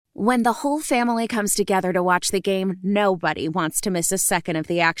When the whole family comes together to watch the game, nobody wants to miss a second of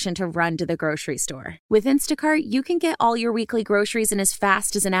the action to run to the grocery store. With Instacart, you can get all your weekly groceries in as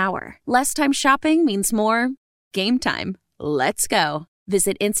fast as an hour. Less time shopping means more game time. Let's go.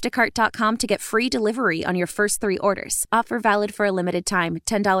 Visit instacart.com to get free delivery on your first 3 orders. Offer valid for a limited time.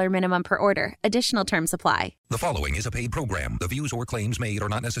 $10 minimum per order. Additional terms apply. The following is a paid program. The views or claims made are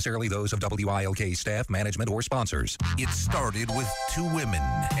not necessarily those of WILK staff, management, or sponsors. It started with 2 women.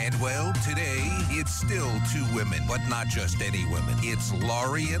 And, well, today it's still 2 women. But not just any women. It's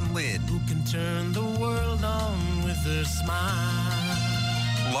Laurie and Lynn. Who can turn the world on with a smile?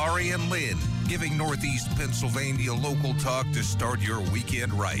 Laurie and Lynn, giving Northeast Pennsylvania local talk to start your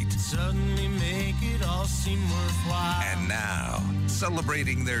weekend right. Suddenly make it all seem worthwhile. And now,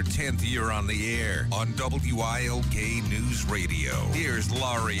 celebrating their 10th year on the air on WILK News Radio. Here's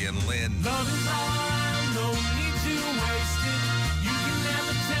Laurie and Lynn. Love is all around, no need to waste it. You can have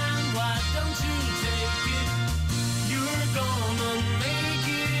a time, why don't you take it? You're gonna make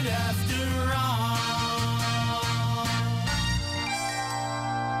it after all.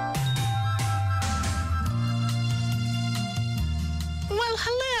 Well,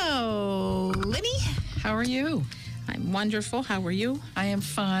 hello, Linny. How are you? I'm wonderful. How are you? I am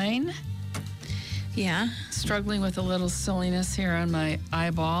fine. Yeah. Struggling with a little silliness here on my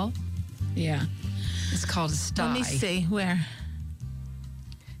eyeball. Yeah. It's called a sty. Let me see. Where?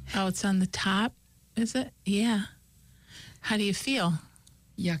 Oh, it's on the top, is it? Yeah. How do you feel?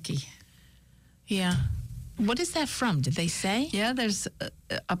 Yucky. Yeah. What is that from? Did they say? Yeah, there's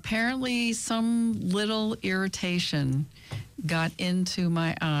apparently some little irritation got into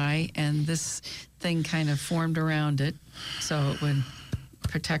my eye, and this thing kind of formed around it so it would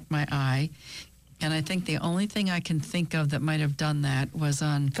protect my eye. And I think the only thing I can think of that might have done that was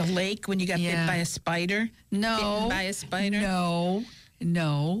on The lake when you got bit by a spider? No. Bitten by a spider?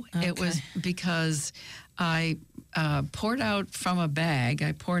 No. Okay. It was because I poured out from a bag,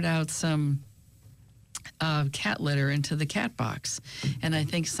 I poured out some cat litter into the cat box. And I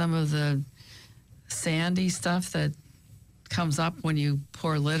think some of the sandy stuff that comes up when you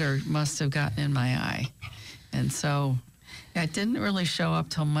pour litter must have gotten in my eye. And so it didn't really show up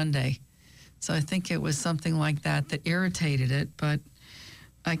till Monday. So I think it was something like that that irritated it, but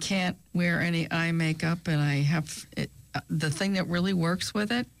I can't wear any eye makeup, and I have it. The thing that really works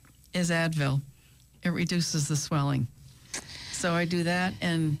with it is Advil. It reduces the swelling. So I do that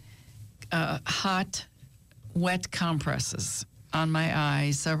and hot, wet compresses on my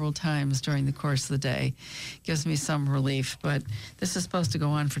eyes several times during the course of the day. Gives me some relief, but this is supposed to go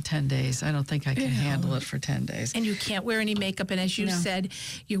on for 10 days. I don't think I can handle it for 10 days. And you can't wear any makeup, and as you said,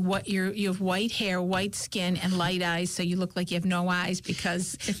 you have white hair, white skin, and light eyes, so you look like you have no eyes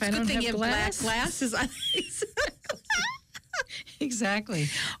because if I it's a don't good thing have you have black glasses on. Exactly.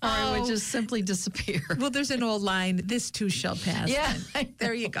 Or I would just simply disappear. Well, there's an old line, this too shall pass. Yeah.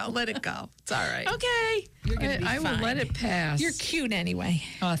 There you go. Let it go. It's all right. Okay. You're going to be fine. I will let it pass. You're cute anyway.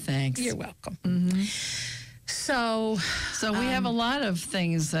 Oh, thanks. You're welcome. Mm-hmm. So we have a lot of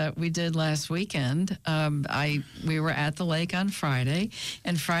things that we did last weekend. We were at the lake on Friday,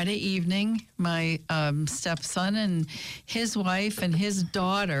 and Friday evening, my stepson and his wife and his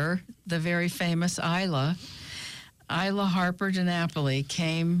daughter, the very famous Isla Harper DiNapoli,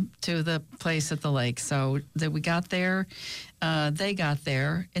 came to the place at the lake. So that we got there, they got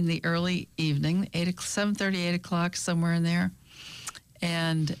there in the early evening, 7:30, 8 o'clock, somewhere in there.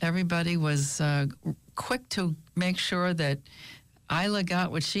 And everybody was quick to make sure that Isla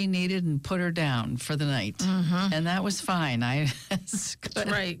got what she needed and put her down for the night. Mm-hmm. And that was fine. That's good.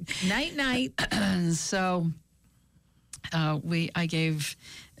 Right. Night. So I gave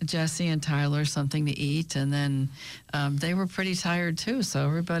Jesse and Tyler something to eat, and then they were pretty tired too, so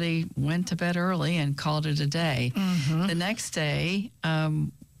everybody went to bed early and called it a day. Mm-hmm. The next day,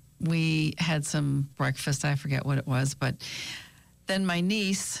 we had some breakfast. I forget what it was, but then my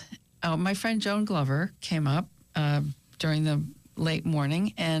niece, my friend Joan Glover, came up during the late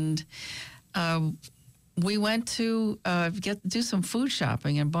morning, and we went to do some food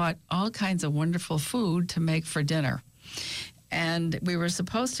shopping and bought all kinds of wonderful food to make for dinner. And we were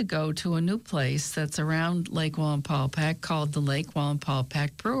supposed to go to a new place that's around Lake Wallenpaupack called the Lake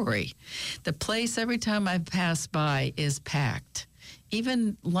Wallenpaupack Brewery. The place, every time I pass by, is packed.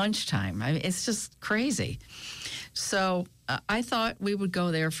 Even lunchtime. I mean, it's just crazy. So I thought we would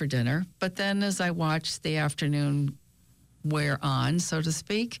go there for dinner. But then as I watched the afternoon wear on, so to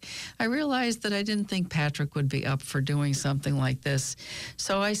speak, I realized that I didn't think Patrick would be up for doing something like this.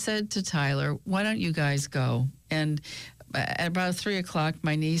 So I said to Tyler, why don't you guys go? And at about 3 o'clock,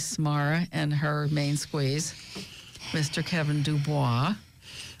 my niece, Mara, and her main squeeze, Mr. Kevin Dubois,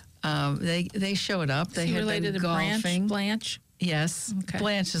 They showed up. They He had related been to golfing. Blanche? Yes, Okay.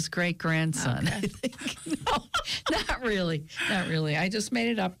 Blanche's great grandson. Okay. I think. No, not really. Not really. I just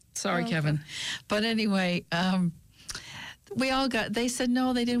made it up. Sorry, Kevin. But anyway, they said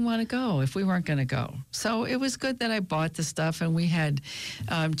no, they didn't want to go if we weren't going to go. So it was good that I bought the stuff, and we had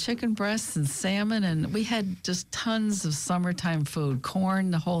chicken breasts and salmon, and we had just tons of summertime food, corn,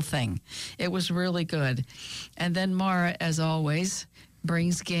 the whole thing. It was really good. And then Mara, as always,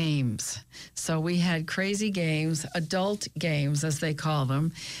 brings games. So we had crazy games, adult games, as they call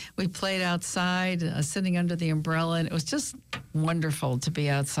them. We played outside, sitting under the umbrella, and it was just wonderful to be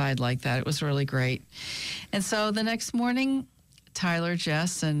outside like that. It was really great. And so the next morning, Tyler,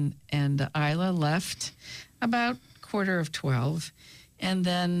 Jess, and Isla left about 11:45. And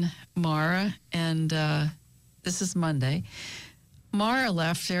then Mara, and this is Monday, Mara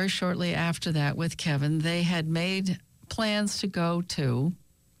left very shortly after that with Kevin. They had made plans to go to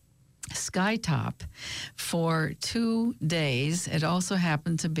Skytop for 2 days. It also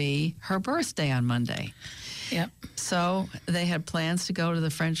happened to be her birthday on Monday. Yep. So they had plans to go to the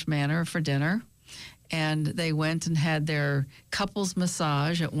French Manor for dinner, and they went and had their couples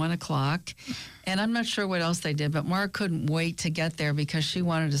massage at 1:00. And I'm not sure what else they did, but Mara couldn't wait to get there because she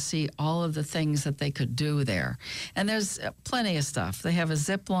wanted to see all of the things that they could do there. And there's plenty of stuff. They have a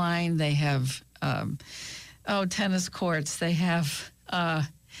zip line. They have tennis courts. They have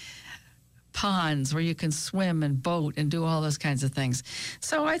ponds where you can swim and boat and do all those kinds of things.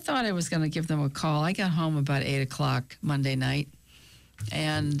 So I thought I was going to give them a call. I got home about 8:00 Monday night,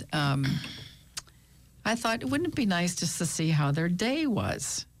 and I thought, wouldn't it be nice just to see how their day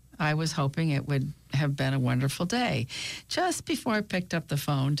was? I was hoping it would have been a wonderful day. Just before I picked up the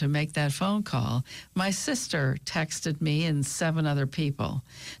phone to make that phone call, my sister texted me and 7 other people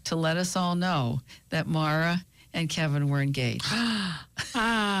to let us all know that Mara and Kevin were engaged. How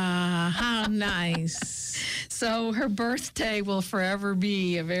nice. So her birthday will forever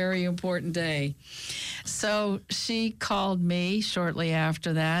be a very important day. So she called me shortly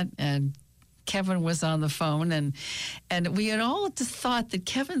after that, and Kevin was on the phone, and we had all just thought that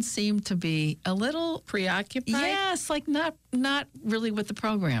Kevin seemed to be a little Preoccupied? yes, like not really with the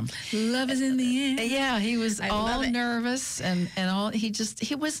program. Love is in the air. Yeah, he was I all love it. nervous and all. He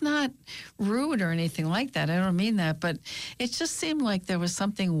was not rude or anything like that. I don't mean that, but it just seemed like there was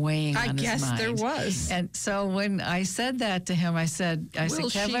something weighing I on his guess mind. there was. And so when I said that to him, I said, Will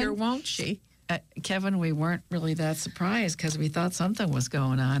Kevin, she or won't she? Kevin, we weren't really that surprised because we thought something was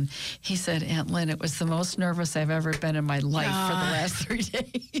going on. He said, Aunt Lynn, it was the most nervous I've ever been in my life for the last 3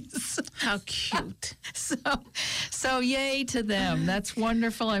 days. How cute. So yay to them. That's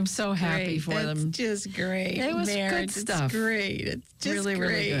wonderful. I'm so happy Great. for them. It's just great. It was Marriage, good stuff. It's great. It's just really, great.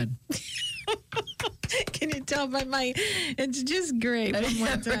 really good. Can you tell by my? It's just great. One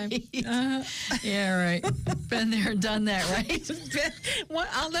more time. Right. Yeah, right. Been there, done that, right?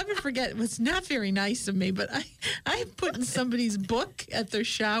 I'll never forget. It was not very nice of me, but I put in somebody's book at their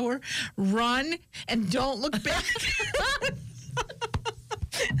shower, run and don't look back.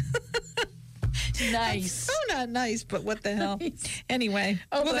 Nice. So not nice, but what the hell? Anyway,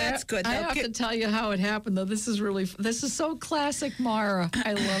 well, that's good. I Now, have to tell you how it happened, though. This is so classic Mara.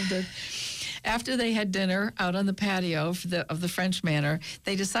 I loved it. After they had dinner out on the patio of the French Manor,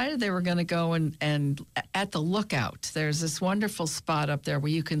 they decided they were going to go and at the lookout. There's this wonderful spot up there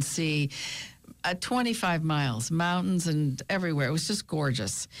where you can see 25 miles, mountains and everywhere. It was just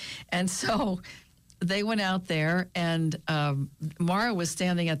gorgeous. And so they went out there, and Mara was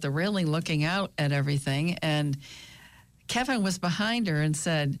standing at the railing looking out at everything, and Kevin was behind her and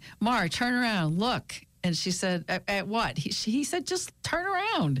said, Mara, turn around, look. And she said, at what? He said, just turn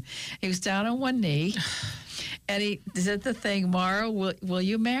around. He was down on one knee, and he did the thing, Mara, will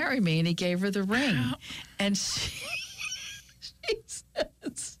you marry me? And he gave her the ring. And she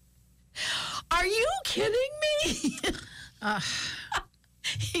says, are you kidding me?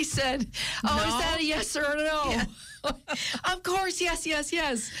 He said, oh, No. is that a yes or a no? Yeah. Of course, yes.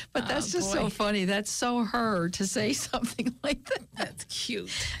 But that's just so boy. funny. That's so her to say something like that. That's cute.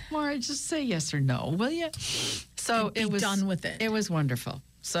 Mara, just say yes or no, will you? So And be it was done with it. It was wonderful.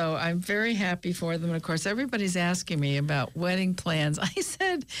 So I'm very happy for them. And of course, everybody's asking me about wedding plans. I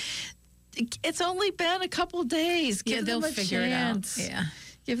said, it's only been a couple days. Give they'll them a figure chance. it out. Yeah.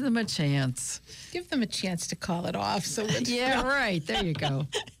 Give them a chance. Give them a chance to call it off. So Yeah, right. There you go.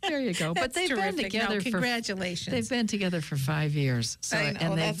 But That's they've terrific. been together No, congratulations. They've been together for 5 years. So I know,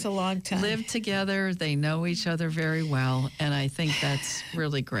 and they've that's a long time. lived together. They know each other very well, and I think that's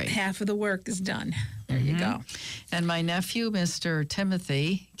really great. Half of the work is done. There you go. And my nephew, Mr.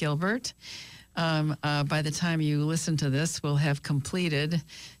 Timothy Gilbert, by the time you listen to this, will have completed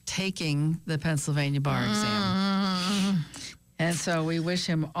taking the Pennsylvania bar exam. And so we wish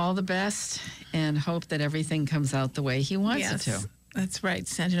him all the best and hope that everything comes out the way he wants it to. That's right.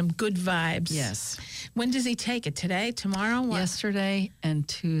 Sending him good vibes. Yes. When does he take it? Today? Tomorrow? What? Yesterday and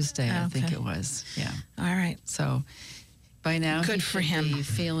Tuesday, I think it was. Yeah. All right. So by now, Good he for should him. be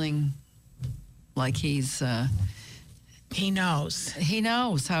feeling like he's... he knows. He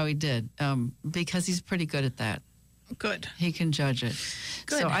knows how he did because he's pretty good at that. Good. He can judge it.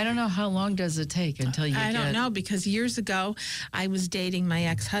 Good. So I don't know how long does it take until you I don't know, because years ago I was dating my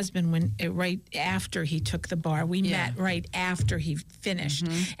ex-husband right after he took the bar. We met right after he finished.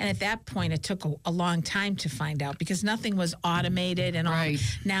 And at that point it took a long time to find out because nothing was automated and all.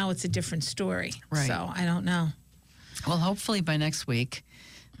 Now it's a different story. Right. So I don't know. Well, hopefully by next week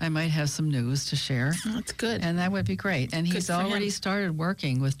I might have some news to share. That's good. And that would be great. And he's for him. already started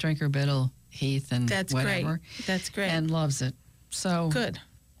working with Drinker Biddle Heath and That's whatever. great. That's great. And loves it. So good.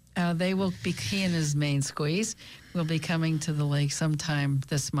 They will be, he and his main squeeze will be coming to the lake sometime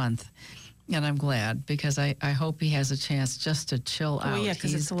this month. And I'm glad because I hope he has a chance just to chill out. Oh, yeah,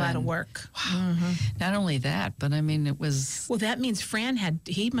 because it's a lot of work. Wow. Not only that, but I mean, it was... Well, that means Fran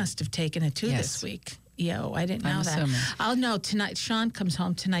he must have taken it too this week. Yo, I didn't know that. Assuming. I'll know tonight. Sean comes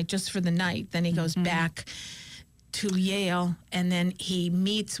home tonight just for the night. Then he goes back to Yale, and then he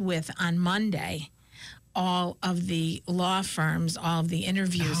meets with, on Monday, all of the law firms, all of the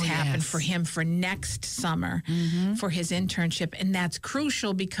interviews happen for him for next summer for his internship. And that's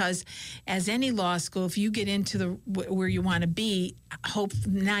crucial because as any law school, if you get into where you want to be, hope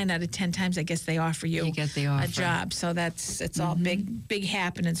 9 out of 10 times, I guess they offer you get the offer. a job. So it's all big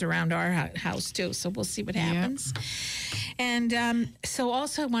happenings around our house too. So we'll see what happens. And so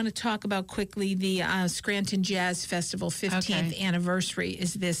also I want to talk about quickly the Scranton Jazz Festival 15th anniversary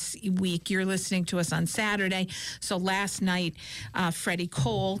is this week. You're listening to us on Saturday. So last night, Freddie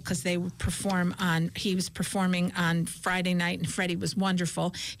Cole, because he was performing on Friday night, and Freddie was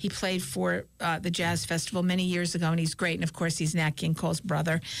wonderful. He played for the Jazz Festival many years ago, and he's great. And of course, he's Nat King Cole's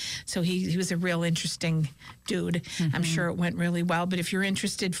brother. So he was a real interesting dude. I'm sure it went really well. But if you're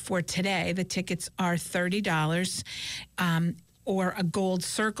interested for today, the tickets are $30. Or a gold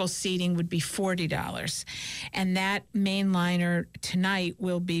circle seating would be $40. And that mainliner tonight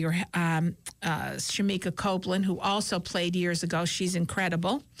will be Shamika Copeland, who also played years ago. She's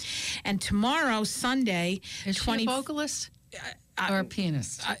incredible. And tomorrow, Sunday... Is she a vocalist? Or a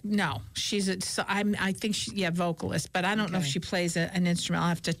pianist? No, I think vocalist, but I don't know if she plays an instrument. I'll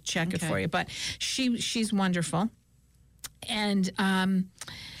have to check it for you. But she's wonderful. And...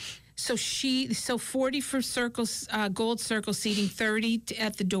 So 40 for circles, gold circle seating, 30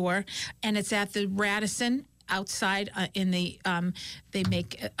 at the door, and it's at the Radisson outside in the.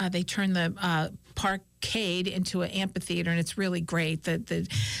 They turn the parkade into an amphitheater, and it's really great. The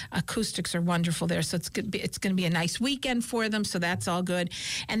acoustics are wonderful there, so it's going to be a nice weekend for them. So that's all good.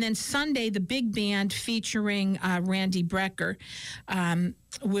 And then Sunday, the big band featuring Randy Brecker.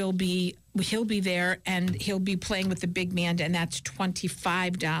 He'll be there, and he'll be playing with the big band, and that's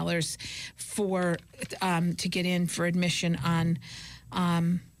 $25 for to get in for admission on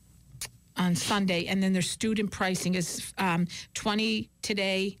Sunday. And then their student pricing is $20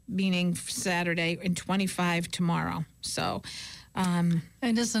 today, meaning Saturday, and $25 tomorrow. So, and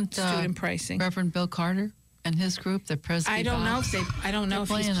isn't student pricing Reverend Bill Carter and his group, the Presby? I don't know if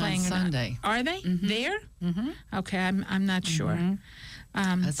he's playing on Sunday. Are they there? Okay, I'm not sure.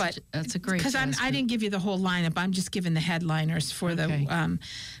 That's a great. Because I didn't give you the whole lineup. I'm just giving the headliners for the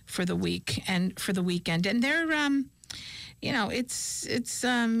week and for the weekend, and they're it's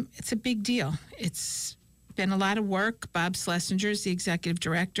a big deal. It's been a lot of work. Bob Schlesinger is the executive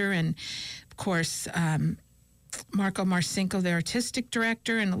director, and of course Marco Marcinko, the artistic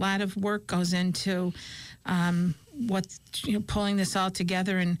director, and a lot of work goes into pulling this all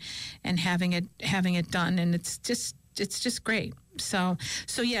together and having it done, and it's just great. So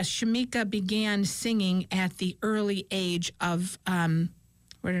yes, Shamika began singing at the early age of,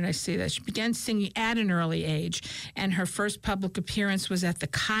 where did I see that? She began singing at an early age, and her first public appearance was at the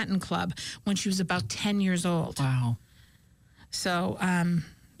Cotton Club when she was about 10 years old. Wow. So,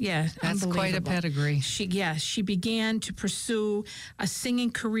 that's quite a pedigree. She began to pursue a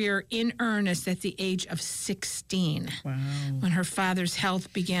singing career in earnest at the age of 16. Wow. When her father's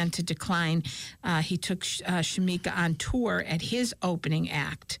health began to decline, he took Shamika on tour at his opening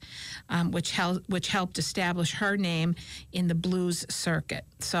act, which helped establish her name in the blues circuit.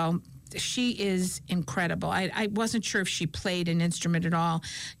 So she is incredible. I wasn't sure if she played an instrument at all.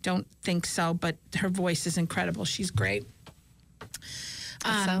 Don't think so, but her voice is incredible. She's great.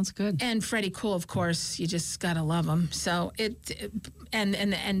 That sounds good. And Freddie Cool, of course, you just gotta love him. So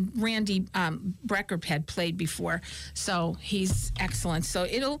and Randy Brecker had played before, so he's excellent. So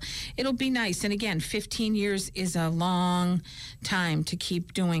it'll be nice. And again, 15 years is a long time to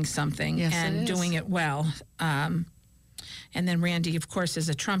keep doing something and doing it well. And then Randy, of course, is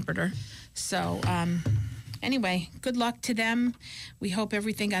a trumpeter. So anyway, good luck to them. We hope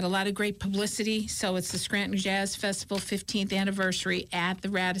everything got a lot of great publicity. So it's the Scranton Jazz Festival 15th anniversary at the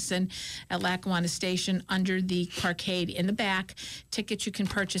Radisson at Lackawanna Station under the Parkade in the back. Tickets you can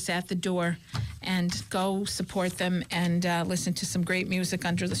purchase at the door and go support them and listen to some great music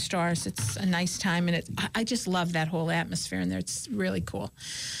under the stars. It's a nice time, and I just love that whole atmosphere in there. It's really cool.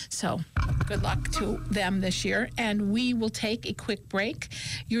 So good luck to them this year. And we will take a quick break.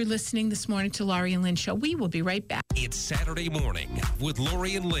 You're listening this morning to Laurie and Lynn Show. We will be right back. It's Saturday morning with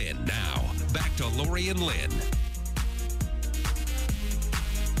Laurie and Lynn. Now, back to Laurie and Lynn.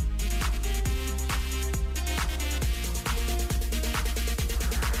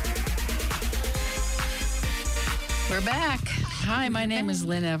 We're back. Hi, my name is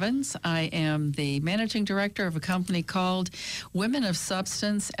Lynn Evans. I am the managing director of a company called Women of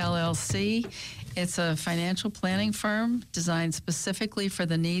Substance, LLC. It's a financial planning firm designed specifically for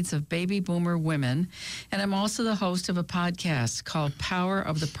the needs of baby boomer women. And I'm also the host of a podcast called Power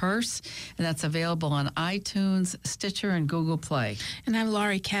of the Purse, and that's available on iTunes, Stitcher, and Google Play. And I'm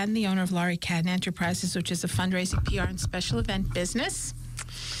Laurie Cadden, the owner of Laurie Cadden Enterprises, which is a fundraising, PR, and special event business.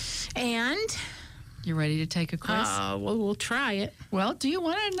 And you ready to take a quiz? Well, we'll try it. Well, do you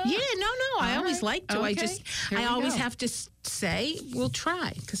want to know? Yeah, no. I always like to. Okay. I always have to say we'll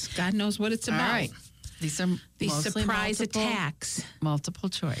try because God knows what it's about. All right. These are These mostly surprise attacks. Multiple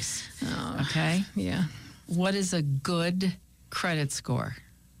choice. Oh, okay. Yeah. What is a good credit score?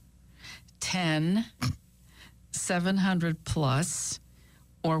 10, 700 plus,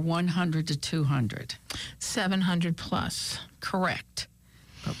 or 100 to 200? 700 plus. Correct.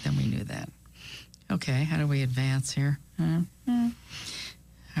 But then we knew that. Okay, how do we advance here? All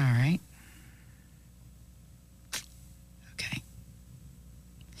right. Okay.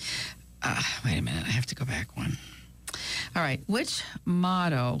 Wait a minute, I have to go back one. All right, which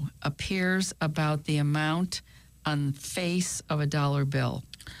motto appears about the amount on the face of a dollar bill?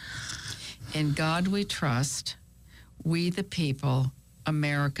 In God we trust, we the people,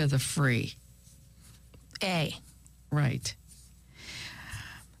 America the free. A. Right.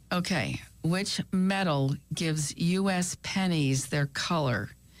 Okay. Which metal gives U.S. pennies their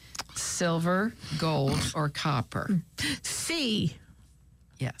color? Silver, gold, or copper? C.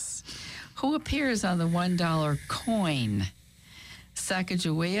 Yes. Who appears on the $1 coin?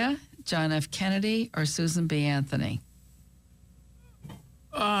 Sacagawea, John F. Kennedy, or Susan B. Anthony?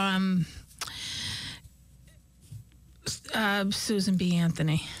 Susan B.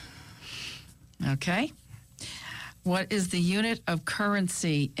 Anthony. Okay. What is the unit of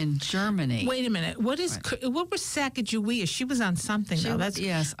currency in Germany? Wait a minute. What was Sacagawea? She was on something though.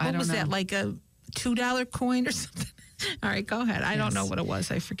 Yes, I don't know. What was that, like a $2 coin or something? All right, go ahead. I don't know what it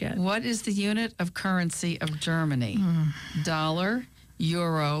was. I forget. What is the unit of currency of Germany? Dollar,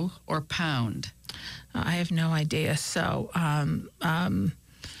 euro, or pound? I have no idea. So,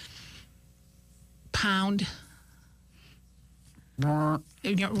 pound. Well,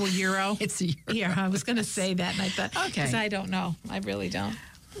 euro. It's a euro. Yeah, I was going to say that, and I thought, okay, because I don't know. I really don't.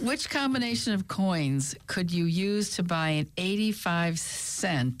 Which combination of coins could you use to buy an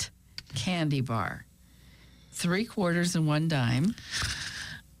 85-cent candy bar? 3 quarters and 1 dime,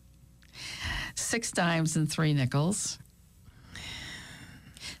 6 dimes and 3 nickels,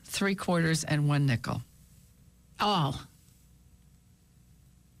 3 quarters and 1 nickel. All.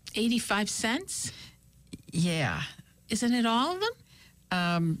 85 cents? Yeah. Isn't it all of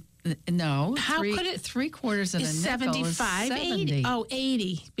them? No. How could it? 3 quarters and a nickel 75, is 70. 80. Oh,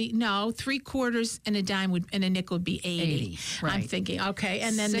 80. No, 3 quarters and a dime and a nickel would be 80. Right. I'm thinking, okay.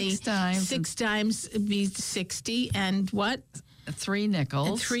 And then 6 dimes 6 dimes would be 60. And what? 3 nickels.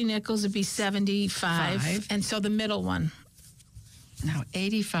 And 3 nickels would be 75. 5. And so the middle one. No,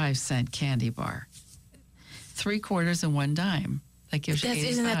 85-cent candy bar. 3 quarters and 1 dime. That gives you 85.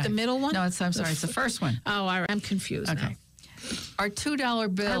 Isn't that the middle one? No, I'm sorry, it's the first one. Oh, all right. I'm confused Okay. now. Our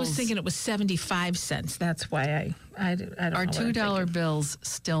 $2 bills. I was thinking it was 75 cents. That's why I don't know. Are $2 bills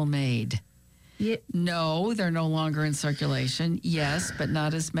still made? Yeah. No, they're no longer in circulation. Yes, but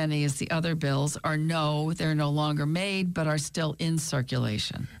not as many as the other bills. Or no, they're no longer made, but are still in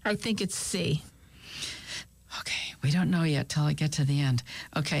circulation. I think it's C. Okay, we don't know yet till I get to the end.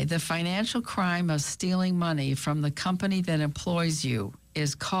 Okay, the financial crime of stealing money from the company that employs you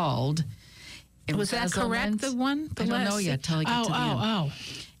is called Was that correct, the one? I don't know yet till I get to the end. Oh.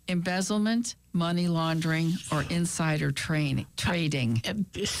 Embezzlement, money laundering, or insider trading.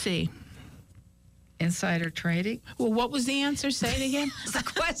 C. Insider trading? Well, what was the answer? Say it again. The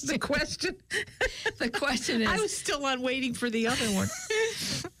question. The question. The question is... I was still on waiting for the other one.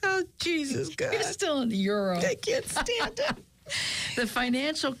 Oh, Jesus, God. You're still in the euro. I can't stand it. The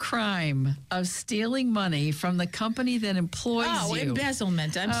financial crime of stealing money from the company that employs Oh, you.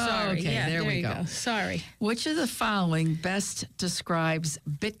 embezzlement. I'm sorry. Okay, Yeah, there we you go. Sorry. Which of the following best describes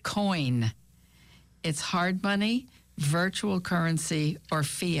Bitcoin? It's hard money, virtual currency, or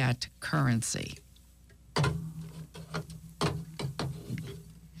fiat currency.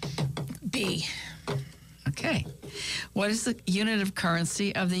 B. Okay. What is the unit of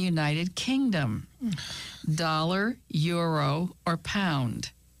currency of the United Kingdom? Dollar, euro, or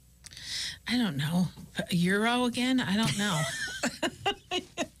pound? I don't know. Euro again? I don't know.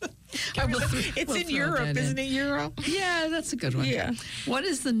 It's in Europe, isn't it? Euro? Yeah, that's a good one. Yeah. What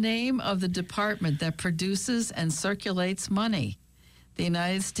is the name of the department that produces and circulates money? The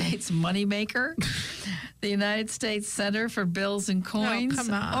United States Moneymaker, the United States Center for Bills and Coins,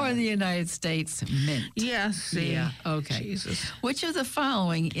 come on. or the United States Mint? Yes. Yeah, okay. Jesus. Which of the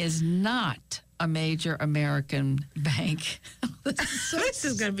following is not a major American bank? This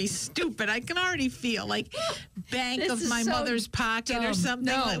is going to be stupid. I can already feel like Bank This of is my so mother's pocket or dumb. something.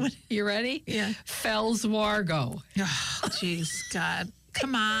 No. You ready? Yeah. Fells Wargo. Oh, jeez, God.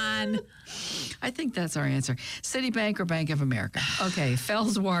 Come on. I think that's our answer. Citibank or Bank of America. Okay,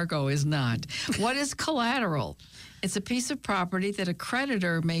 Fells Wargo is not. What is collateral? It's a piece of property that a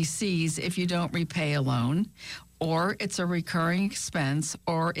creditor may seize if you don't repay a loan, or it's a recurring expense,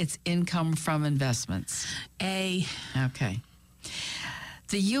 or it's income from investments. A. Okay.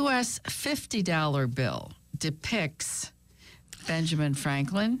 The U.S. $50 bill depicts Benjamin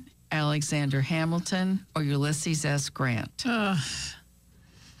Franklin, Alexander Hamilton, or Ulysses S. Grant.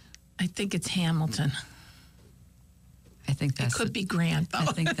 I think it's Hamilton. I think that's It could be Grant, though. I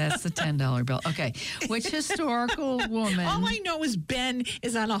think that's the $10 bill. Okay. Which historical woman? All I know is Ben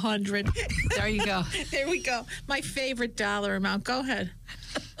is on 100. There you go. There we go. My favorite dollar amount. Go ahead.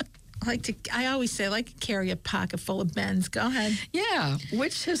 I always say I like to carry a pocket full of Bens. Go ahead. Yeah.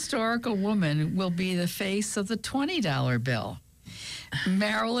 Which historical woman will be the face of the $20 bill?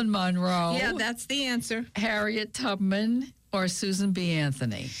 Marilyn Monroe. Yeah, that's the answer. Harriet Tubman or Susan B.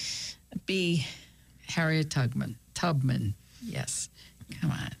 Anthony? B. Harriet Tubman. Yes.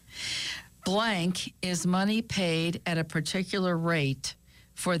 Come on. Blank is money paid at a particular rate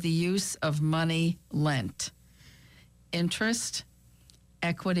for the use of money lent. Interest,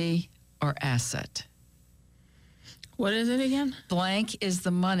 equity, or asset. What is it again? Blank is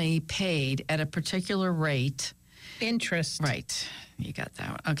the money paid at a particular rate. Interest. Right. You got that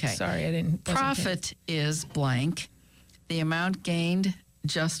one. Okay. Sorry, I didn't. Profit is blank. The amount gained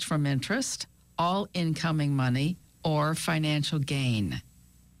just from interest, all incoming money, or financial gain.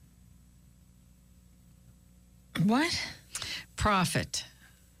 What? Profit,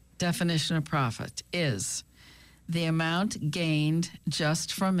 definition of profit, is the amount gained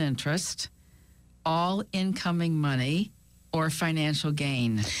just from interest, all incoming money, or financial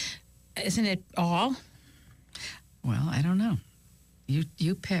gain. Isn't it all? Well, I don't know.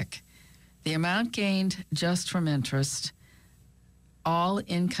 You pick. The amount gained just from interest, all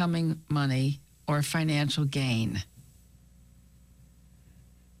incoming money, or financial gain.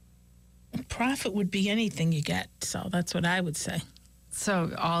 Profit would be anything you get, so that's what I would say.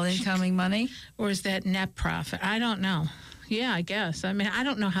 So all incoming money? Or is that net profit? I don't know. Yeah, I guess. I mean, I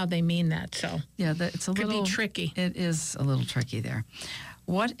don't know how they mean that, so. Yeah, it's a Could little be tricky. It is a little tricky there.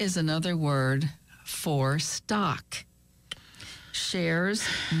 What is another word for stock? Shares,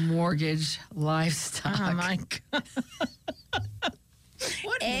 mortgage, livestock. Oh, my God.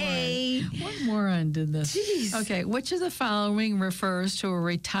 What moron did this? Jeez. Okay, which of the following refers to a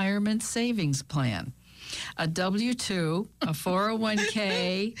retirement savings plan? A W-2, a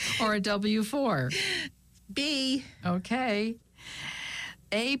 401k, or a W-4? B. Okay.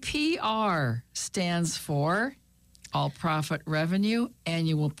 APR stands for all profit revenue,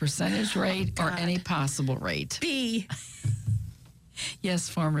 annual percentage rate, or any possible rate. B. Yes,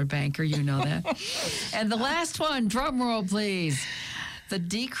 former banker, you know that. And the last one, drum roll, please. The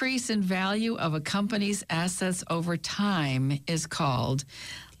decrease in value of a company's assets over time is called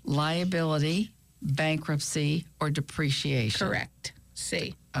liability, bankruptcy, or depreciation. Correct.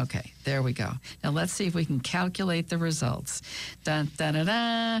 C. Okay, there we go. Now let's see if we can calculate the results. Dun, dun, dun,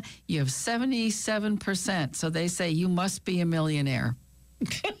 dun. You have 77%. So they say you must be a millionaire.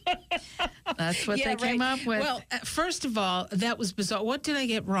 That's what they came up with. Well, first of all, that was bizarre. What did I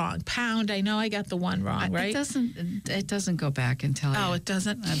get wrong? Pound. I know I got the one wrong, right? It doesn't go back and tell you. Oh, it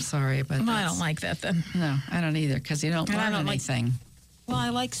doesn't? I'm sorry, but Well, I don't like that then. No, I don't either, because you don't And I learn don't like- anything. Well, I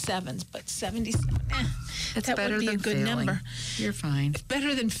like sevens, but 77, It's that better would be than a good failing. number. You're fine.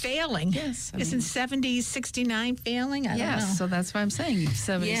 Better than failing. Yes, I Isn't mean- 70, 69 failing? I don't know. Yes, so that's why I'm saying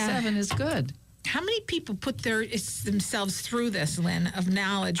 77 is good. How many people put themselves through this, Lynn, of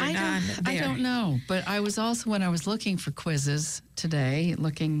knowledge or I don't know, but I was also, when I was looking for quizzes today,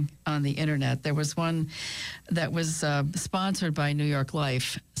 looking on the internet, there was one that was sponsored by New York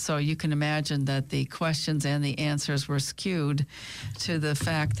Life. So you can imagine that the questions and the answers were skewed to the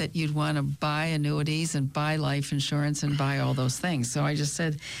fact that you'd want to buy annuities and buy life insurance and buy all those things. So I just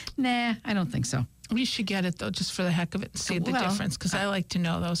said, nah, I don't think so. We should get it, though, just for the heck of it, and see the Well, difference, because I like to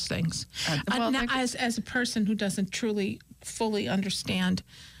know those things. Now, as a person who doesn't truly, fully understand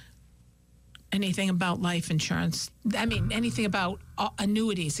anything about life insurance, I mean, anything about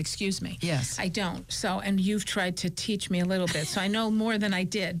annuities, excuse me. Yes. I don't. So, and you've tried to teach me a little bit, so I know more than I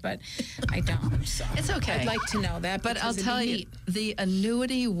did, but I don't. So It's okay. I'd like to know that. But I'll because it'd tell be you, neat. the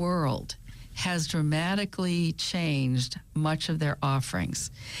annuity world has dramatically changed much of their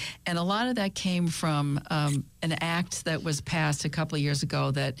offerings. And a lot of that came from an act that was passed a couple of years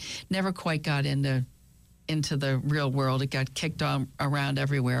ago that never quite got into the real world. It got kicked around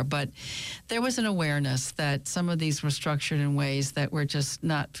everywhere. But there was an awareness that some of these were structured in ways that were just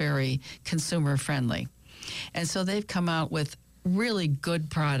not very consumer friendly. And so they've come out with really good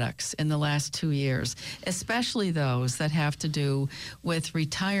products in the last 2 years, especially those that have to do with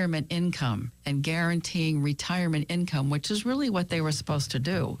retirement income and guaranteeing retirement income, which is really what they were supposed to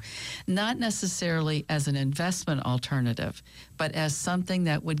do. Not necessarily as an investment alternative, but as something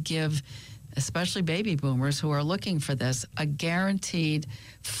that would give, especially baby boomers who are looking for this, a guaranteed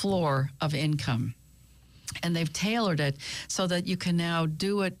floor of income. And they've tailored it so that you can now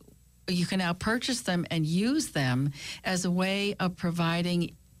do it. You can now purchase them and use them as a way of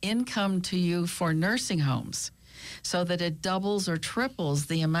providing income to you for nursing homes, so that it doubles or triples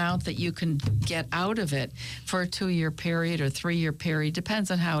the amount that you can get out of it for a 2-year period or 3-year period,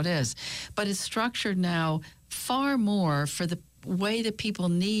 depends on how it is. But it's structured now far more for the way that people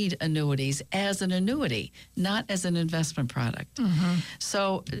need annuities as an annuity, not as an investment product.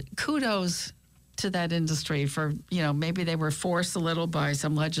 So kudos to that industry for, maybe they were forced a little by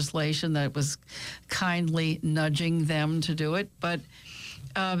some legislation that was kindly nudging them to do it, but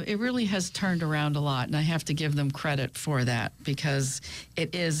it really has turned around a lot, and I have to give them credit for that, because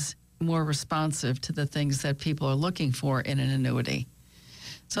it is more responsive to the things that people are looking for in an annuity.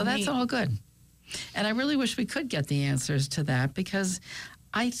 So that's all good. And I really wish we could get the answers to that, because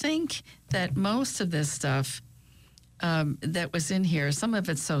I think that most of this stuff that was in here, some of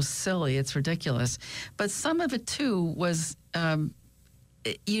it's so silly, it's ridiculous. But some of it, too, was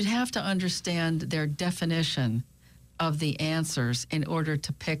you'd have to understand their definition of the answers in order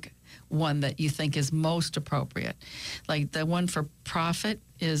to pick one that you think is most appropriate. Like the one for profit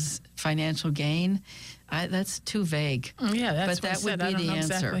is financial gain. That's too vague. Yeah, that's but what that I would said. be the I don't know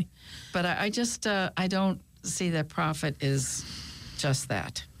answer. exactly. But I just I don't see that profit is just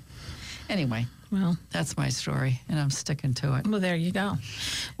that. Anyway. Well, that's my story, and I'm sticking to it. Well, there you go.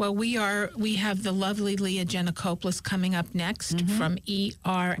 Well, we have the lovely Leah Janakopoulos coming up next from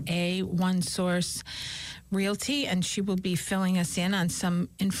ERA One Source Realty, and she will be filling us in on some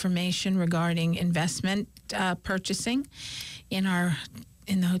information regarding investment purchasing in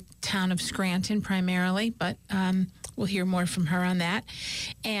the town of Scranton primarily, but we'll hear more from her on that.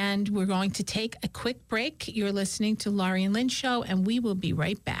 And we're going to take a quick break. You're listening to Laurie and Lynn Show, and we will be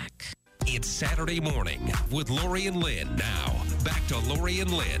right back. It's Saturday morning with Laurie and Lynn. Now, back to Laurie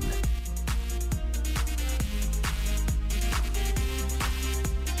and Lynn.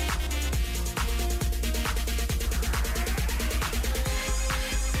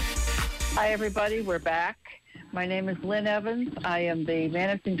 Hi, everybody. We're back. My name is Lynn Evans. I am the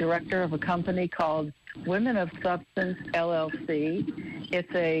managing director of a company called Women of Substance, LLC.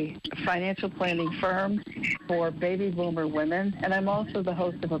 It's a financial planning firm for baby boomer women, and I'm also the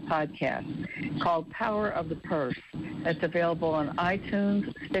host of a podcast called Power of the Purse. That's available on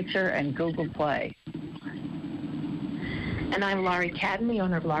iTunes, Stitcher, and Google Play. And I'm Laurie Cadden, the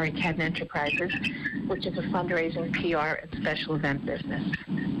owner of Laurie Cadden Enterprises, which is a fundraising, PR, and special event business.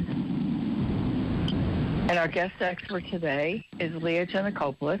 And our guest expert today is Leah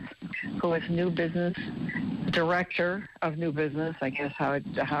Janakopoulos, who is new business director of new business, I guess how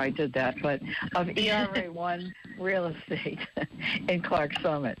I did that, but of ERA One Real Estate in Clark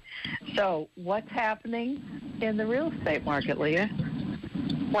Summit. So what's happening in the real estate market, Leah?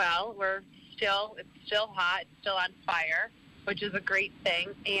 Well, it's still hot, it's still on fire, which is a great thing.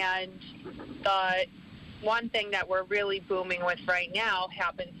 And the one thing that we're really booming with right now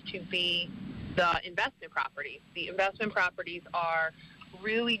happens to be the investment properties. The investment properties are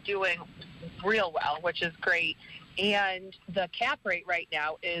really doing real well, which is great. And the cap rate right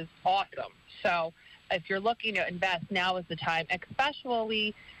now is awesome. So if you're looking to invest, now is the time,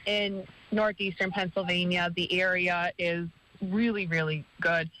 especially in northeastern Pennsylvania. The area is really, really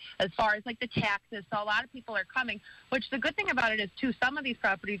good as far as like the taxes. So a lot of people are coming, which the good thing about it is too, some of these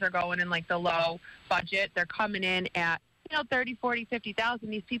properties are going in like the low budget. They're coming in at, 30, 40, 50,000.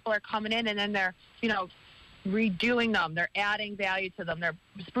 These people are coming in and then they're, redoing them. They're adding value to them. They're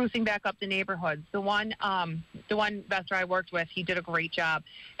sprucing back up the neighborhoods. The one investor I worked with, he did a great job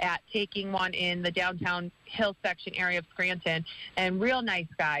at taking one in the downtown hill section area of Scranton, and real nice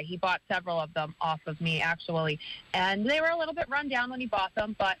guy. He bought several of them off of me, actually, and they were a little bit run down when he bought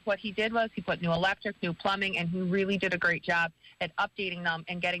them, but what he did was he put new electric, new plumbing, and he really did a great job at updating them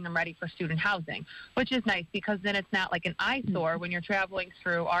and getting them ready for student housing, which is nice because then it's not like an eyesore when you're traveling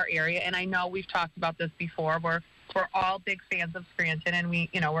through our area. And I know we've talked about this before. We're all big fans of Scranton, and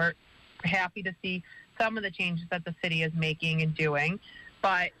we're happy to see some of the changes that the city is making and doing.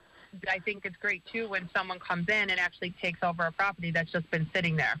 But I think it's great too when someone comes in and actually takes over a property that's just been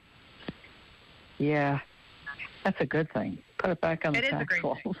sitting there. Yeah, that's a good thing. Put it back on the tax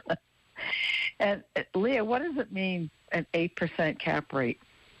rolls. It is a great thing. And Leah, what does it mean, an 8% cap rate?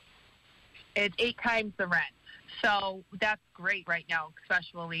 It's 8 times the rent. So that's great right now,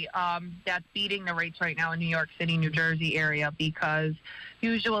 especially. That's beating the rates right now in New York City, New Jersey area, because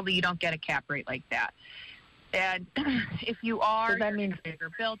usually you don't get a cap rate like that. And if you are in a bigger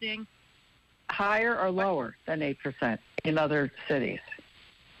building, higher or lower than 8% in other cities?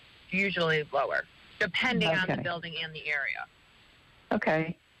 Usually lower, depending on the building and the area.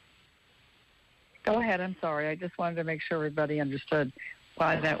 Okay. Go ahead. I'm sorry. I just wanted to make sure everybody understood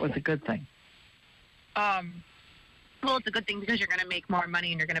why that was a good thing. Well, it's a good thing because you're going to make more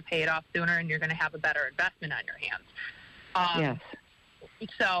money and you're going to pay it off sooner and you're going to have a better investment on your hands. Yes.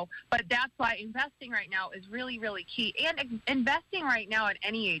 So, but that's why investing right now is really, really key. And investing right now at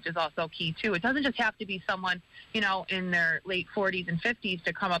any age is also key, too. It doesn't just have to be someone, in their late 40s and 50s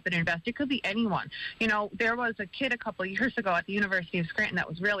to come up and invest. It could be anyone. There was a kid a couple of years ago at the University of Scranton that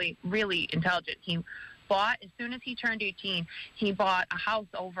was really, really intelligent. He bought, as soon as he turned 18, he bought a house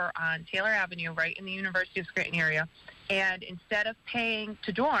over on Taylor Avenue, right in the University of Scranton area. And instead of paying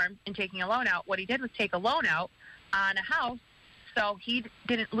to dorm and taking a loan out, what he did was take a loan out on a house. So he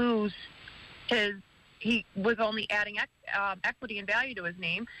didn't lose he was only adding equity and value to his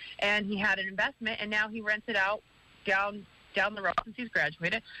name, and he had an investment, and now he rents it out down the road since he's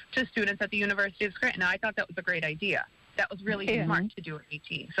graduated to students at the University of Scranton. Now, I thought that was a great idea. That was really smart to do at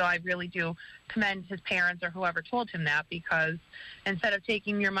 18. So I really do commend his parents or whoever told him that, because instead of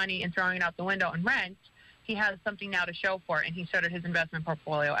taking your money and throwing it out the window and rent, he has something now to show for it, and he started his investment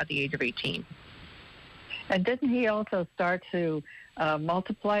portfolio at the age of 18. And didn't he also start to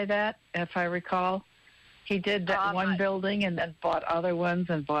multiply that, if I recall? He did that one building and then bought other ones,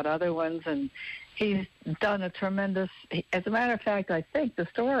 and he's done a tremendous, as a matter of fact, I think the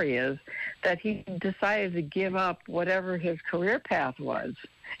story is that he decided to give up whatever his career path was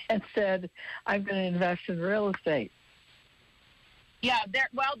and said, I'm going to invest in real estate. Yeah,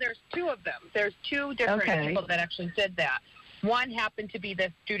 there's 2 of them. There's 2 different people that actually did that. One happened to be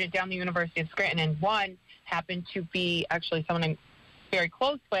this student down the University of Scranton, and one happened to be actually someone I'm very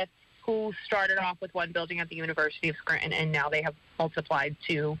close with who started off with one building at the University of Scranton, and now they have multiplied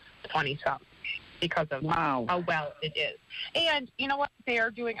to 20-some because of how well it is. And you know what? They are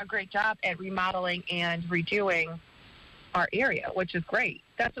doing a great job at remodeling and redoing our area, which is great.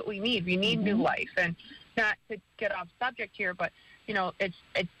 That's what we need. We need new life. And not to get off subject here, but,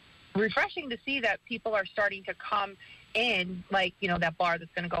 it's refreshing to see that people are starting to come in, like, that bar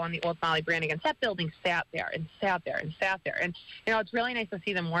that's going to go on the old Molly Brannigan. That building sat there. And, it's really nice to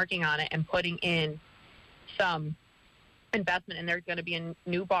see them working on it and putting in some investment. And there's going to be a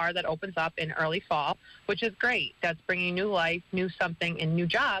new bar that opens up in early fall, which is great. That's bringing new life, new something, and new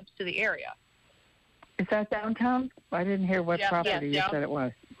jobs to the area. Is that downtown? I didn't hear what property you said it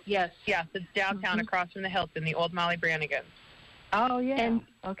was. Yes, it's downtown across from the Hilton, the old Molly Brannigan. Oh, yeah. And,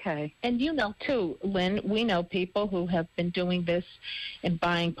 okay. And too, Lynn, we know people who have been doing this and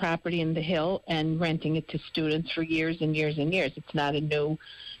buying property in the Hill and renting it to students for years and years and years. It's not a new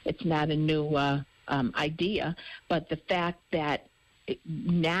idea, but the fact that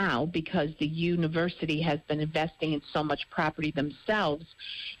now, because the university has been investing in so much property themselves,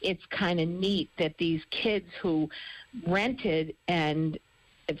 it's kind of neat that these kids who rented and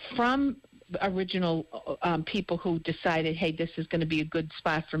from original people who decided, hey, this is going to be a good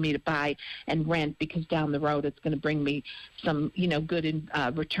spot for me to buy and rent because down the road it's going to bring me some, good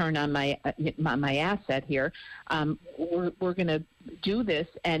return on my asset here. We're going to do this,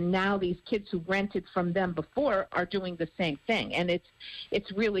 and now these kids who rented from them before are doing the same thing, and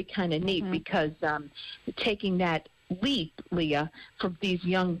it's really kind of neat because taking that leap, Leah, for these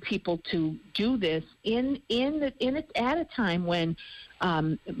young people to do this at a time when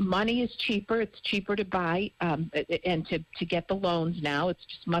money is cheaper. It's cheaper to buy and to get the loans now. It's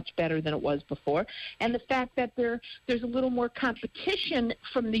just much better than it was before. And the fact that there's a little more competition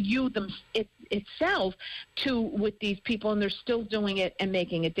from the youth itself with these people, and they're still doing it and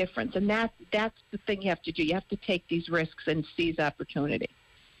making a difference. And that's the thing you have to do. You have to take these risks and seize opportunity.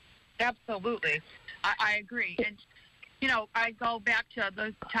 Absolutely. I agree. And I go back to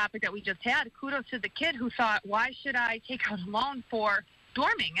the topic that we just had. Kudos to the kid who thought, why should I take out a loan for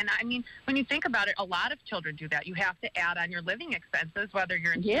dorming? And I mean, when you think about it, a lot of children do that. You have to add on your living expenses, whether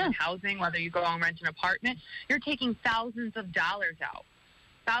you're in student housing, whether you go and rent an apartment. You're taking thousands of dollars out,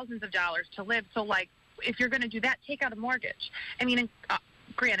 thousands of dollars to live. So, if you're going to do that, take out a mortgage. I mean,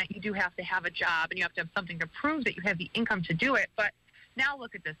 granted, you do have to have a job and you have to have something to prove that you have the income to do it, but now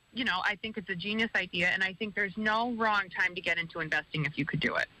look at this. I think it's a genius idea, and I think there's no wrong time to get into investing if you could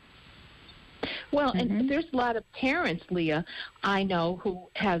do it. Well, and there's a lot of parents, Leah, I know, who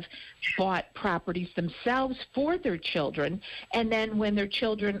have bought properties themselves for their children, and then when their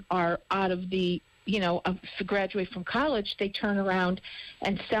children are out of the to graduate from college, they turn around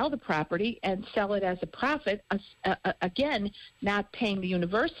and sell the property and sell it as a profit, again, not paying the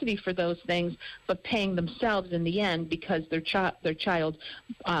university for those things, but paying themselves in the end because their child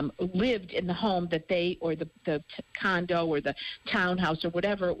lived in the home that they, or the condo or the townhouse or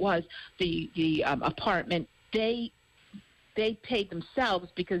whatever it was, the apartment, they paid themselves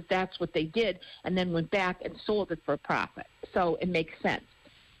because that's what they did, and then went back and sold it for a profit. So it makes sense.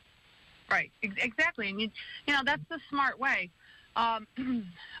 Right, exactly, and that's the smart way.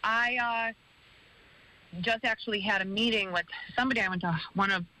 I just actually had a meeting with somebody one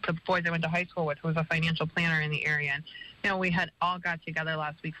of the boys I went to high school with, who was a financial planner in the area, and we had all got together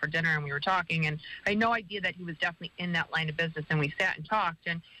last week for dinner, and we were talking, and I had no idea that he was definitely in that line of business, and we sat and talked,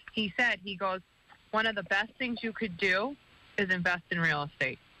 and he goes, one of the best things you could do is invest in real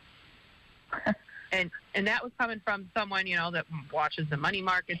estate. And that was coming from someone, that watches the money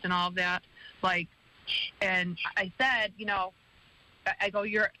markets and all of that. And I said, I go,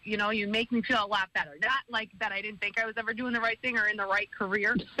 you make me feel a lot better. Not like that I didn't think I was ever doing the right thing or in the right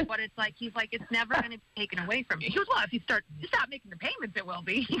career, but he's like, it's never going to be taken away from you. He goes, well, if you stop making the payments, it will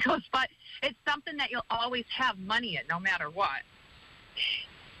be. He goes, but it's something that you'll always have money in no matter what.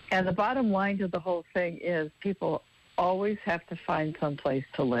 And the bottom line to the whole thing is people always have to find some place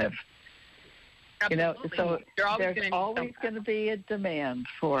to live. Absolutely. So there's always going to be a demand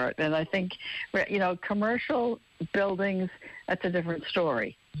for it. And I think, commercial buildings, that's a different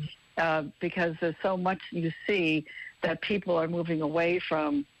story because there's so much you see that people are moving away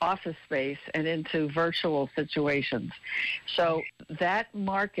from office space and into virtual situations. So that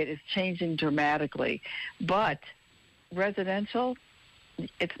market is changing dramatically. But residential,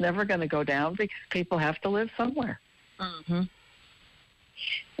 it's never going to go down because people have to live somewhere. Mm-hmm.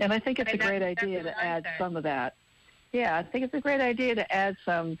 And I think it's a great idea to add some of that. Yeah, I think it's a great idea to add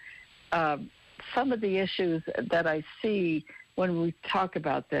some of the issues that I see when we talk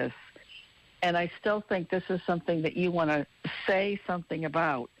about this. And I still think this is something that you want to say something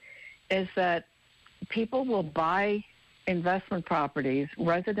about, is that people will buy investment properties,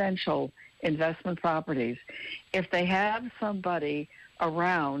 residential investment properties, if they have somebody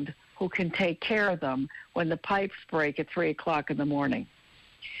around who can take care of them when the pipes break at 3 o'clock in the morning.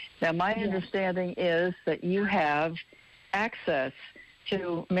 Now, my understanding is that you have access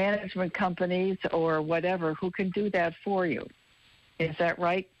to management companies or whatever who can do that for you. Is that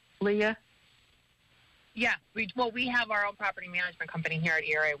right, Leah? Yes. We have our own property management company here at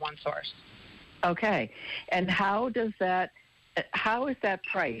ERA One Source. Okay. And how is that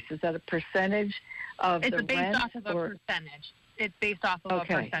priced? Is that a percentage of the rent? It's based off of a percentage. It's based off of a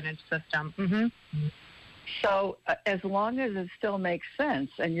percentage system. Mm-hmm. So as long as it still makes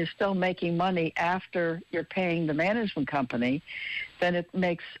sense and you're still making money after you're paying the management company, then it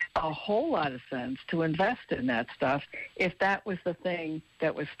makes a whole lot of sense to invest in that stuff if that was the thing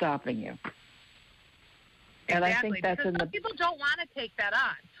that was stopping you. Exactly. And I think that's some people don't want to take that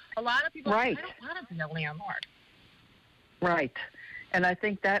on. A lot of people right. I don't want to be a landlord. Right. And I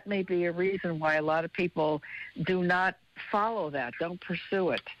think that may be a reason why a lot of people do not follow that, don't pursue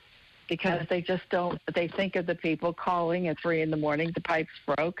it. because they just don't. They think of the people calling at 3 a.m. The pipes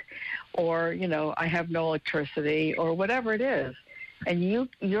broke, or I have no electricity, or whatever it is. And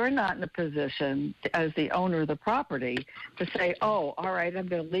you're not in a position as the owner of the property to say, oh, all right, I'm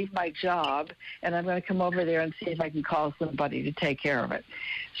going to leave my job and I'm going to come over there and see if I can call somebody to take care of it.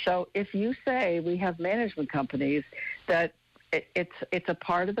 So if you say we have management companies that it's a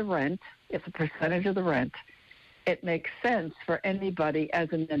part of the rent, it's a percentage of the rent, it makes sense for anybody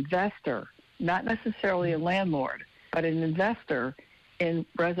as an investor, not necessarily a landlord, but an investor in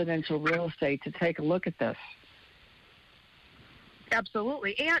residential real estate to take a look at this.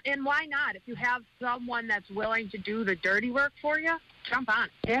 Absolutely. And why not? If you have someone that's willing to do the dirty work for you, jump on.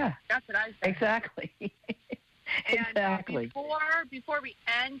 Yeah. That's what I say. Exactly. Exactly. Before we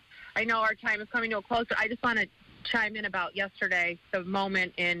end, I know our time is coming to a close, but I just want to chime in about yesterday, the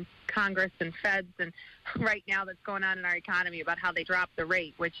moment in Congress and feds and right now that's going on in our economy about how they dropped the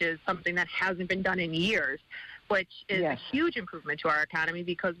rate, which is something that hasn't been done in years, which is a huge improvement to our economy,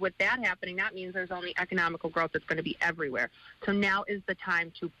 because with that happening, that means there's only economical growth that's going to be everywhere. So now is the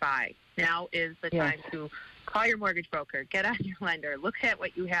time to buy. Now is the time to call your mortgage broker, get on your lender, look at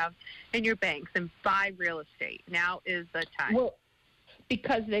what you have in your banks, and buy real estate. Now is the time. Well,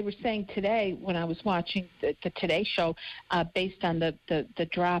 because they were saying today when I was watching the Today Show, based on the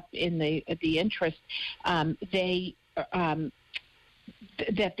drop in the interest,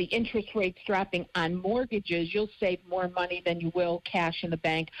 that the interest rates dropping on mortgages, you'll save more money than you will cash in the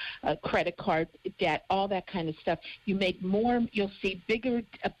bank, credit card debt, all that kind of stuff. You make more, you'll see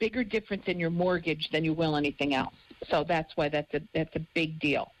a bigger difference in your mortgage than you will anything else. So that's why that's a big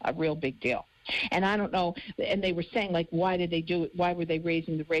deal, a real big deal. And I don't know, and they were saying, like, why did they do it? Why were they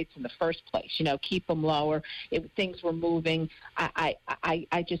raising the rates in the first place? Keep them lower. Things were moving. I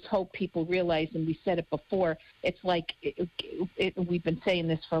just hope people realize, and we said it before, it's like we've been saying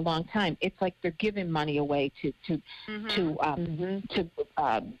this for a long time. It's like they're giving money away to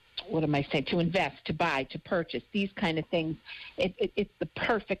what am I saying? To invest, to buy, to purchase, these kind of things. It's the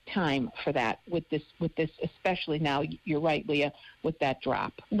perfect time for that with this, especially now. You're right, Leah, with that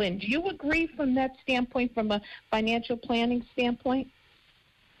drop. Lynn, do you agree from that standpoint, from a financial planning standpoint?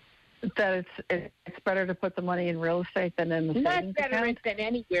 That it's better to put the money in real estate than in the savings account? Not better than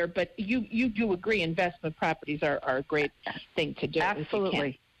anywhere, but you do agree investment properties are a great thing to do.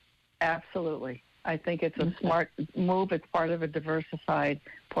 Absolutely. Absolutely. I think it's a smart move. It's part of a diversified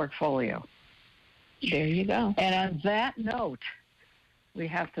portfolio. There you go. And on that note, we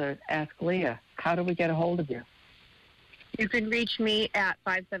have to ask Leah, how do we get a hold of you? You can reach me at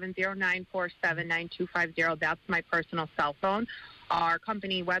 570-947-9250. That's my personal cell phone. Our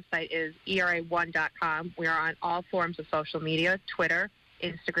company website is era1.com. We are on all forms of social media, Twitter,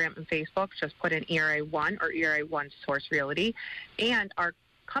 Instagram, and Facebook. Just put in ERA1 or ERA1 Source Realty. And our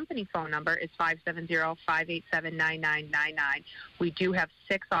company phone number is 570-587-9999. We do have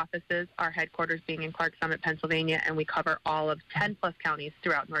 6 offices, our headquarters being in Clark Summit, Pennsylvania, and we cover all of 10-plus counties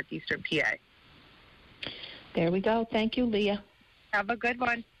throughout northeastern PA. There we go. Thank you, Leah. Have a good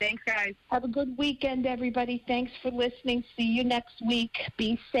one. Thanks, guys. Have a good weekend, everybody. Thanks for listening. See you next week.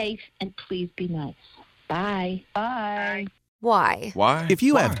 Be safe, and please be nice. Bye. Bye. Why? Why? If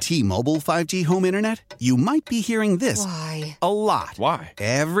you have T-Mobile 5G home internet, you might be hearing this Why? a lot. Why?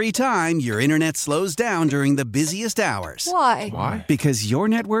 Every time your internet slows down during the busiest hours. Why? Why? Because your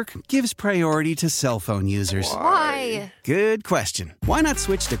network gives priority to cell phone users. Why? Good question. Why not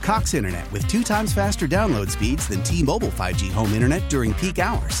switch to Cox Internet with 2 times faster download speeds than T-Mobile 5G home internet during peak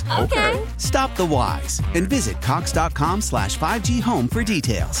hours? Okay. Stop the whys and visit Cox.com/5G home for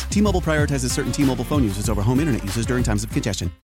details. T-Mobile prioritizes certain T-Mobile phone users over home internet users during times of congestion.